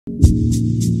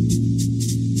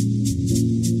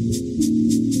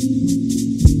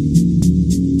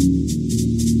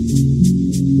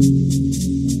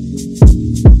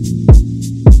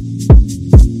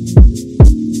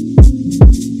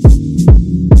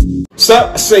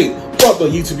So, say, fuck up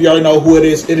YouTube, you already know who it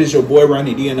is. It is your boy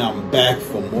Ronnie D, and I'm back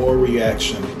for more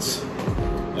reactions.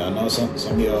 Now, I know some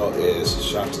of y'all is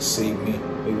shocked to see me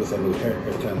with a new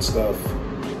haircut and stuff,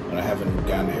 and I haven't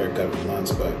gotten a haircut in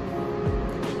months, but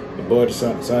the boy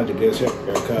decided to get his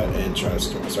haircut and try to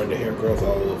start the hair growth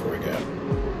all over again.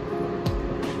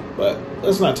 But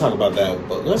let's not talk about that,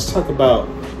 but let's talk about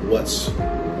what's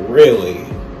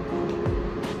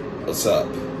up,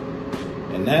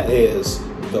 and that is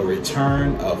the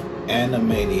return of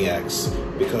Animaniacs,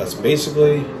 because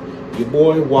basically your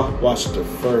boy watched the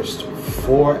first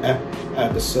 4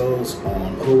 episodes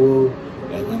on Hulu,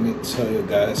 and let me tell you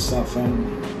guys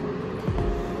something,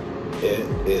 it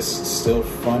is still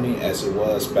funny as it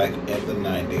was back in the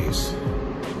 90s.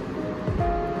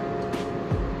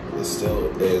 It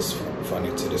still is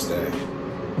funny to this day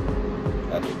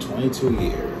after 22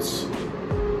 years.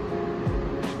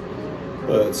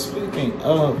 But speaking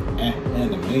of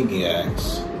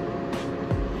Animaniacs,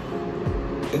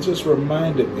 it just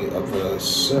reminded me of a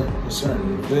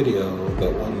certain video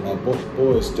that one of my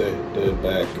boys did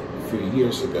back a few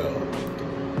years ago.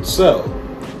 So,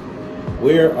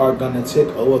 we are going to take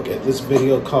a look at this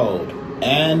video called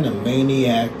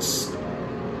Animaniacs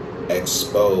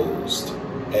Exposed,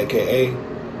 aka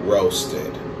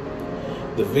Roasted.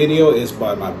 The video is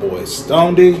by my boy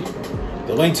Stonedy.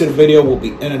 The link to the video will be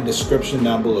in the description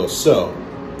down below. So,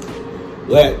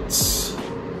 let's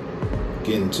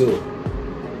get into it.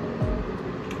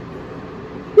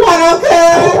 What up,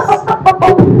 guys?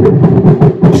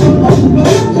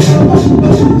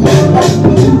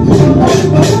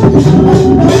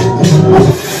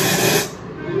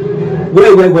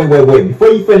 Wait. Before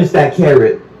you finish that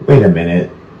carrot, wait a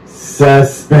minute.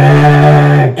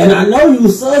 Suspect. And I know you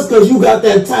sus because you got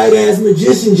that tight ass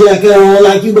magician jacket on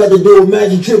like you about to do a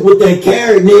magic trick with that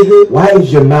carrot, nigga. Why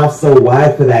is your mouth so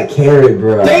wide for that carrot,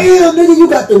 bro? Damn, nigga, you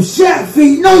got them Shaq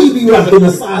feet. No, you be rocking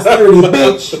a size 30,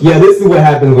 bitch. Yeah, this is what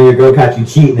happens when your girl caught you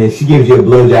cheating and she gives you a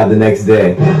blowjob the next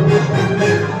day.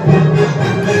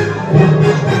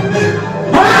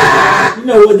 You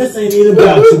know what? This ain't even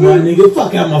about you, my nigga.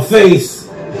 Fuck out my face.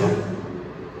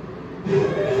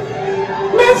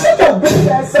 Shut your bitch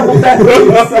ass up with that.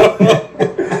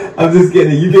 I'm just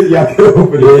kidding. Y'all can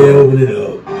open it. Yeah, open it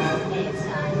up.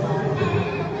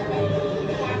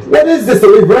 What is this? A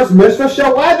reverse minstrel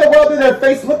show? Why in the world did their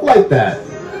face look like that?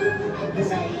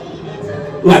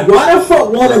 Like, why the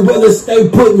fuck Warner Brothers stay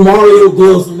putting Mario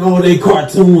gloves on all their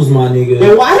cartoons, my nigga?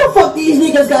 And why the fuck these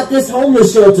niggas got this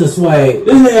homeless shelter swag?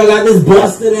 This nigga got this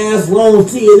busted ass long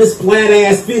tee and this flat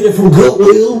ass fitted from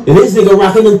Goodwill. And this nigga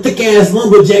rocking them thick ass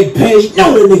lumberjack pants. You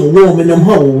know that nigga warm in them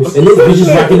hoes. And this bitch is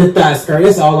rocking the thigh skirt.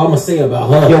 That's all I'ma say about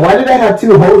her. Yo, why do they have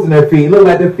 2 holes in their feet? Look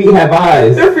like their feet have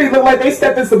eyes. Their feet look like they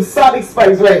stepped in some Sonic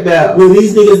spikes right now. Well,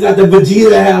 these niggas got the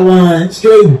Vegeta hairline,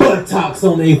 straight buttocks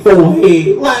on their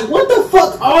forehead. Like, what the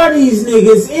fuck are these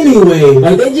niggas anyway?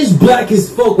 Like, they just black as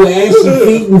fuck with ashy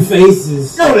feet and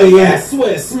faces. No, they ass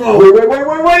sweat smoke.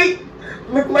 Wait.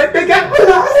 Look like they got put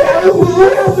on.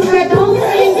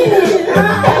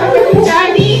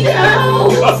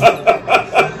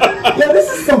 Yo,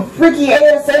 this is some freaky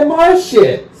ASMR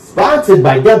shit. Sponsored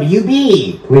by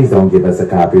WB. Please don't give us a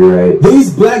copyright.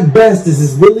 These black bastards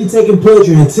is really taking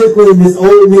pleasure in tickling this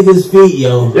old nigga's feet,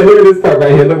 yo. Yeah, look at this part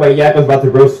right here. Look like Yakko's about to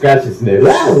roast scratch his nose.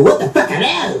 Whoa, what the fuck are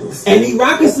those? And he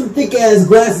rocking some thick ass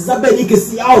glasses. I bet he can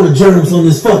see all the germs on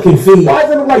his fucking feet. Why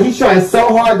does it look like he's trying so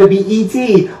hard to be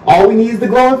E.T.? All we need is the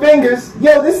glowing fingers.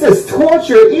 Yo, this is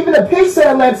torture. Even a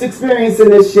Pixar Lamp's experiencing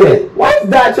this shit. Why is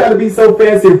Dot trying to be so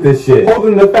fancy with this shit?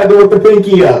 Holding the feather with the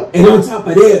pinky up. And on top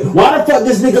of that, why the fuck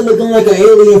this nigga looking like an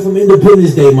alien from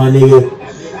Independence Day, my nigga?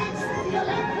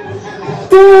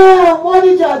 Damn, why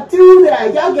did y'all do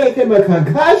that? Y'all gave him a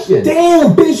concussion.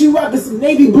 Damn, bitch, you rocking some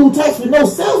navy blue tights with no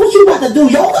cells? What you about to do,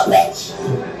 yoga, bitch?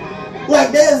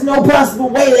 Like, there's no possible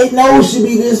way they nose should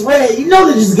be this red. You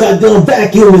know they just got done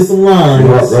vacuuming some lines. You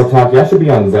know what, real talk, y'all should be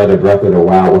on Zelda Breath of the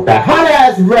Wild with that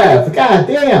hot-ass breath. God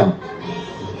damn.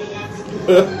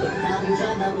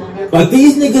 Like,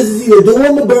 these niggas is either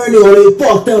doing the Bernie or they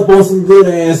fucked up on some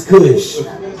good-ass kush.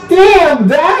 Damn,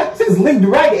 that just leaked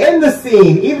right in the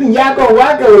scene. Even Yakko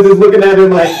Rocco was just looking at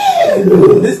him like,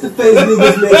 this the face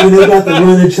niggas making. They about to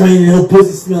run a train and her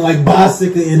pussy smell like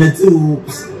bicycle in the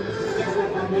tubes.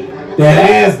 That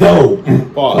ass dope.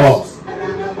 Pause.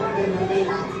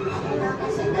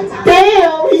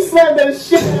 Damn, he he slammed the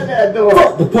shit out of that door.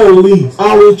 Fuck the police.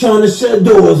 Always trying to shut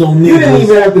doors on niggas. You didn't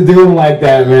even have to do him like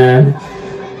that, man.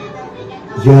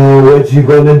 Yo, what you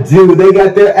gonna do? They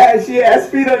got their ashy ass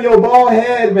feet on your bald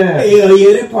head, man. Hell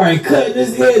yeah, they probably cutting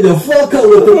his head the fuck up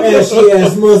with them ashy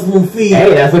ass Muslim feet.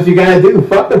 Hey, that's what you gotta do.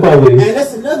 Fuck the police. And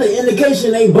that's another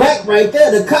indication they black right there.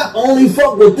 The cop only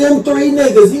fuck with them 3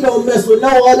 niggas. He don't mess with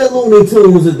no other Looney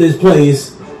Tunes at this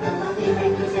place.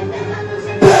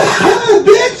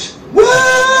 Bitch!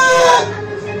 What?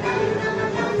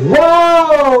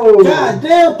 Whoa! God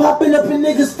damn, popping up in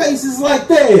niggas' faces like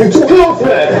that.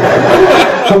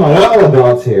 Come on, we're all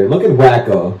adults here. Look at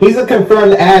Wacko. He's a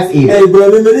confirmed ass eater. Hey, bro,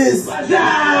 remember this? What's up?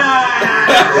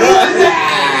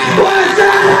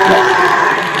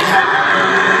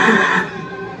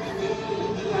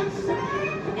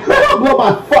 Man, don't blow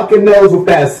my fucking nose with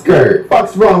that skirt.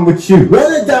 Fuck's wrong with you?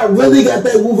 Runadot really got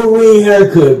that Wolverine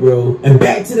haircut, bro. And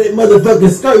back to that motherfucking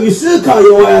skirt. You should call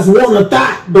your ass Warner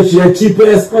Thought. But that cheap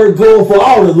ass skirt going for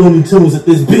all the Looney Tunes at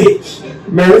this bitch.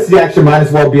 Man, this Yakshur might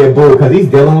as well be a bull because he's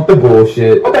dealing with the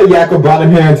bullshit. I bet Yakko brought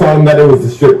him here and told him that it was a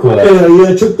strip club. Hell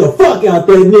yeah, tricked the fuck out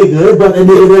that nigga. They brought that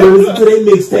nigga there to listen to their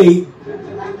mixtape.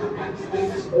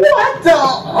 What the?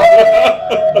 Oh!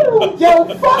 Yo,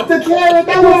 fuck the carrot.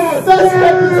 That was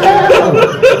suspect as hell.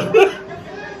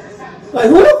 Like,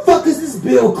 who the fuck is this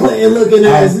Bill Clinton looking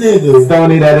ass nigga?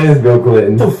 Stoney, that is Bill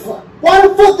Clinton. The fuck? Why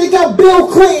the fuck they got Bill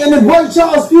Clinton and Ray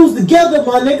Charles fused together,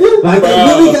 my nigga? Like, they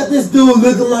really got this dude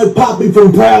looking like Poppy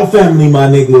from Proud Family, my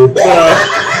nigga.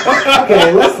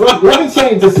 Okay, let me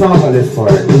change the song on this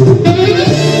part.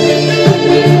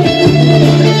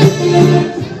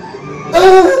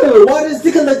 Why this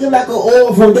nigga looking like an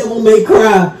oil from Devil May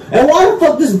Cry? And why the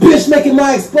fuck this bitch making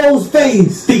my exposed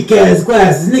face? Thick ass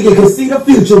glasses, nigga can see the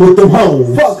future with them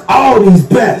hoes. Fuck all these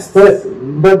bastards.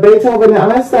 But Beethoven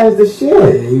and Einstein's the shit.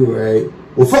 Yeah, you right.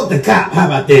 Well, fuck the cop. How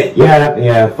about that?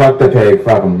 Yeah, fuck the pig.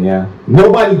 Fuck him, yeah.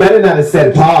 Nobody better not have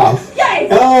said pause. Guys!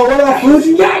 Oh, what up,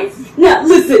 Fuji? Guys! Now,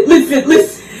 listen.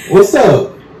 What's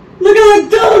up? Looking like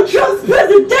Donald Trump's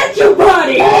presidential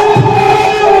party!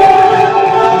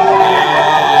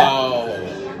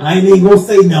 I ain't even gonna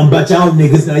say nothing about y'all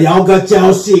niggas. Now, y'all got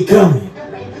y'all shit coming.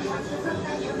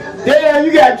 Damn,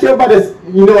 you got killed by this.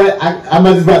 You know what? I'm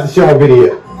just about to show a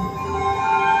video.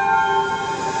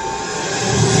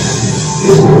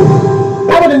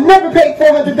 I would have never paid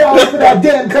 $400 for that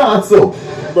damn console.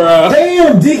 Bruh.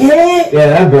 Damn, dickhead. Yeah,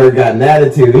 that bird got an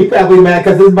attitude. He probably mad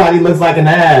because his body looks like an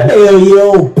ass. Hell, you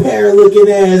old pear-looking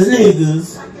ass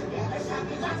niggas.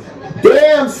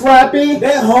 Damn, Slappy.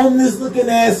 That homeless looking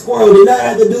ass squirrel did not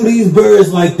have to do these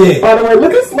birds like that. By the way,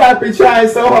 look at Slappy trying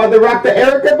so hard to rock the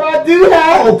Erykah Badu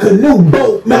hat. Oh, canoe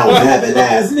boat mouth having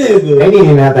ass nigga. They didn't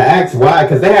even have to ask why,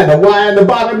 because they had the Y on the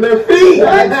bottom of their feet.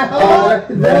 I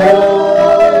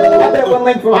bet one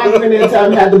link from Animaniacs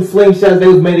time had them slingshots, they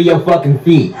was made of your fucking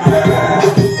feet.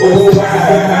 Oh,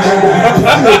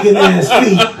 looking ass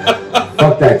feet.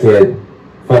 Fuck that kid.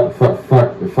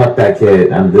 Fuck that kid.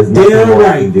 There's damn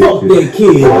right. Fuck that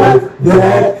kid. Fuck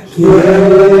that kid.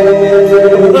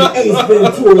 Ace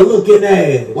Ventura looking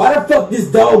ass. Why the fuck this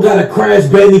dog got a Crash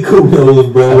Bandicoot nose,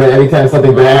 bro? I mean, every time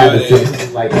something bad happens to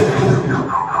him, like.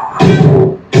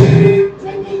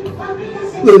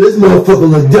 Look, this motherfucker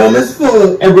look dumb as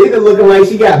fuck. And Rita looking like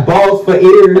she got balls for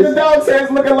ears. And the dog's hair's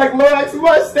looking like Lorax's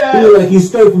mustache. He look like he's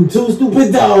straight from Two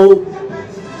Stupid Dogs.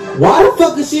 Why the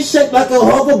fuck is she shaped like a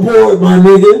hoverboard, my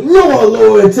nigga? You know her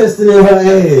lower intestine in her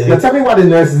ass. Now tell me why the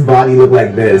nurse's body look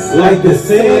like this. Like the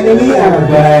sand in the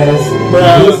hourglass.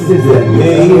 This is a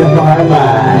day of our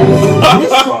lives.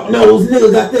 This sharp nose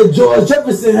nigga got that George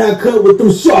Jefferson haircut with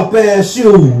them sharp ass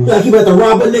shoes. Like he about to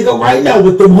rob a nigga right now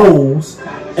with them hoes.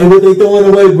 And what they throwing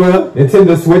away, bro?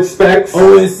 Nintendo Switch specs.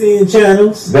 OSN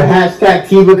channels. The hashtag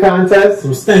Tiva contest.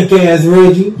 Some stank ass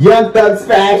Reggie. Young Thug's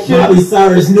fashion. Miley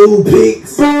Cyrus nude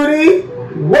pics. Booty.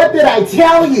 What did I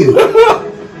tell you?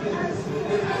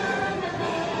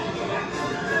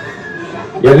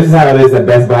 Yo, this is how it is at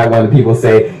Best Buy when people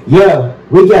say, yo,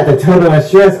 we got the total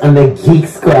insurance on the Geek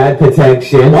Squad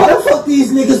protection. Why the fuck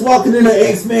these niggas walking in the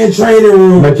X-Men training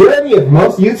room? Majority of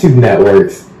most YouTube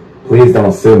networks. Please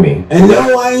don't sue me. And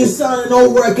no, I ain't signing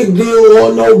no record deal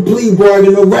or no plea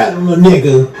bargain or rat on a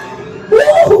nigga.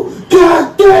 Woo!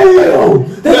 God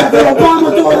damn! They got the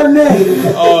Obama daughter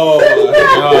name. Oh my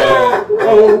god.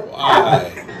 Oh,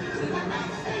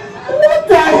 What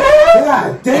the hell?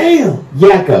 God damn!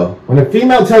 Yakko, when a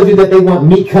female tells you that they want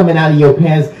meat coming out of your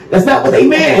pants, that's not what they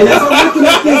meant. And as I'm looking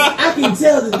at this, I can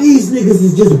tell that these niggas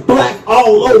is just black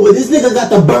all over. This nigga got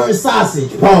the burnt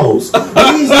sausage, pause.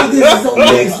 These niggas is on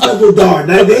next level dark.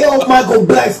 Now they on Michael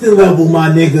Blackston level, my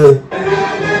nigga.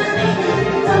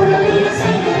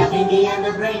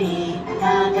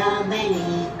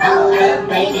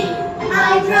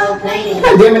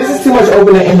 damn it, this is too much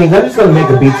opening ending. I'm just gonna make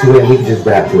a beat to it and we can just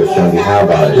rap to it, Stoney. How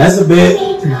about it? That's a bit.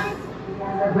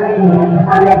 Me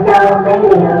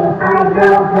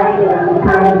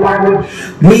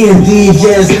and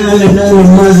DJs running on the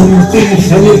Muslim feet.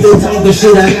 And if they talking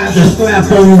shit, I got the strap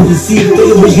on the seat.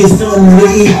 Think bitch get something to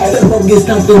eat. Step up, get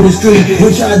stumped in the street.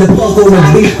 We tried to fuck on the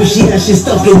beat, but she had shit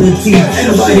stuck in the teeth.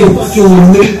 Ain't nobody fucking with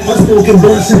me. I'm smoking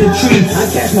blunts in the tree. I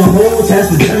catch my whole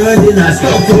task to turn, then I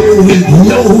start to weed. You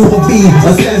know who I be.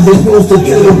 A savage roaster,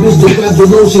 kill a bitch to grab the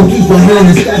lotion. Keep her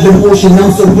hand and stab in motion.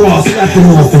 I'm so raw,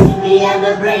 slapping off it.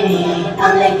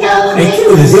 Hey,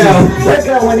 kill this yo, let's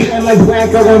go when he like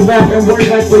Blanco and rap and words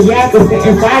like for Yakko.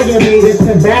 And fire made it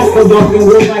Tabasco, walking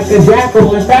words like a jackal.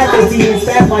 In fact, if he is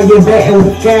fat while you're betting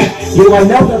with cat. Yo, I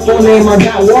know the full name, I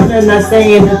got one and I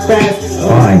say in the fast.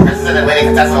 Fine.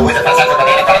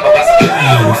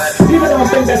 People don't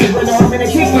think that's a good no, I'm in a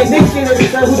kick it. This shit is who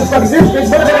the fuck is this bitch?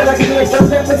 What about I can do it? First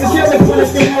step, let's chill, make one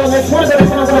spin on this one. But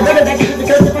if I'm gonna better that can the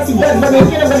curse if I see blood, but me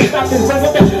again, I'm gonna stop this.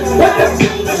 What the?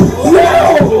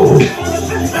 No!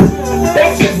 That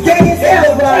shit's gay as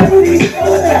hell, bro. I need to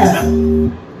know that.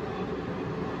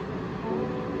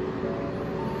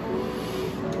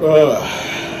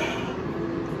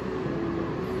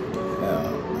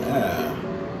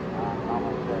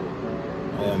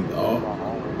 And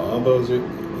all those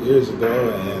years ago,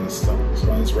 and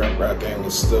Stoney's rap game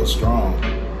was still strong,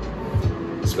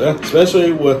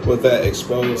 especially with that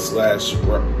exposed /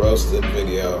 roasted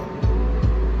video.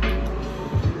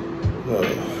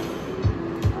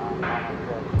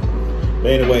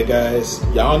 But anyway, guys,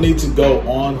 y'all need to go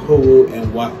on Hulu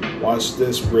and watch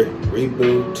this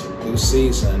reboot new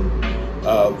season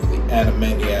of the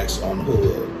Animaniacs on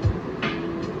Hulu.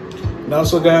 And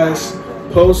also, guys,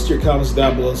 post your comments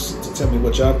down below to tell me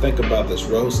what y'all think about this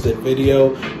roasted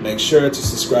video. Make sure to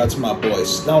subscribe to my boy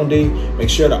Stoney. Make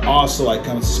sure to also like,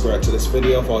 comment, subscribe to this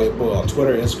video. Follow your boy on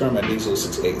Twitter, Instagram at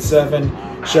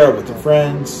Diesel687. Share it with your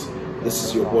friends. This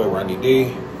is your boy Ronnie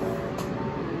D.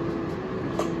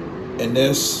 And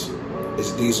this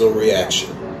is Diesel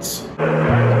Reactions.